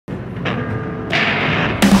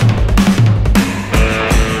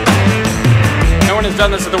has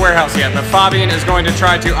done this at the warehouse yet, but Fabian is going to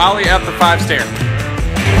try to ollie up the 5 stair.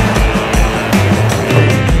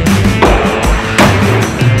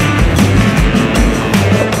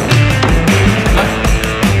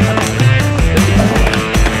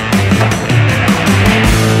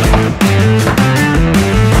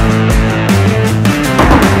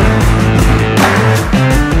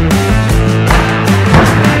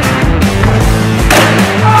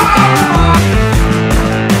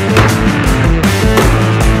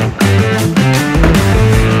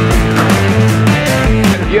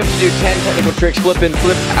 Do 10 technical tricks, flip in,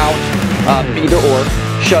 flip out, either or,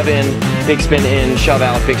 shove in, big spin in, shove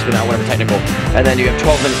out, big spin out, whatever technical. And then you have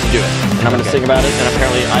 12 minutes to do it. And I'm going to sing about it, and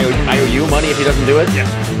apparently I owe you money if he doesn't do it. Yeah.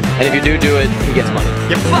 And if you do it, he gets money.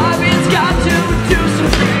 Yep. Fabian's got to do some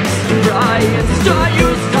tricks to try and start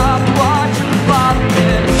you stop watching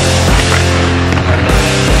Fabian.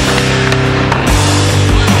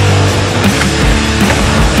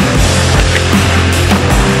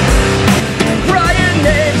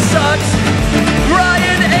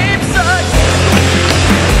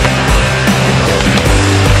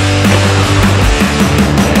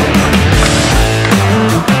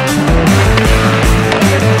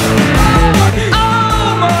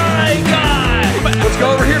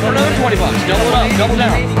 Double it up, double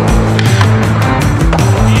down.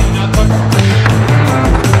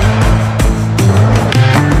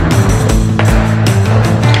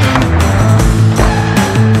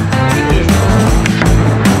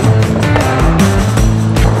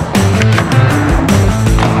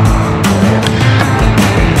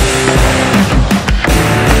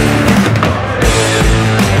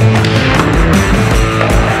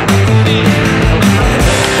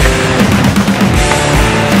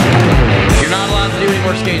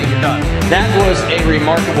 That was a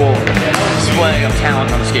remarkable display of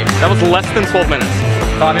talent on the skate. That was less than 12 minutes.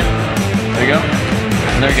 Fabian, there you go.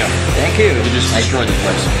 And there you go. Thank you. You just destroyed this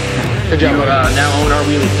place. Good job. You now own our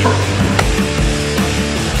wheelie.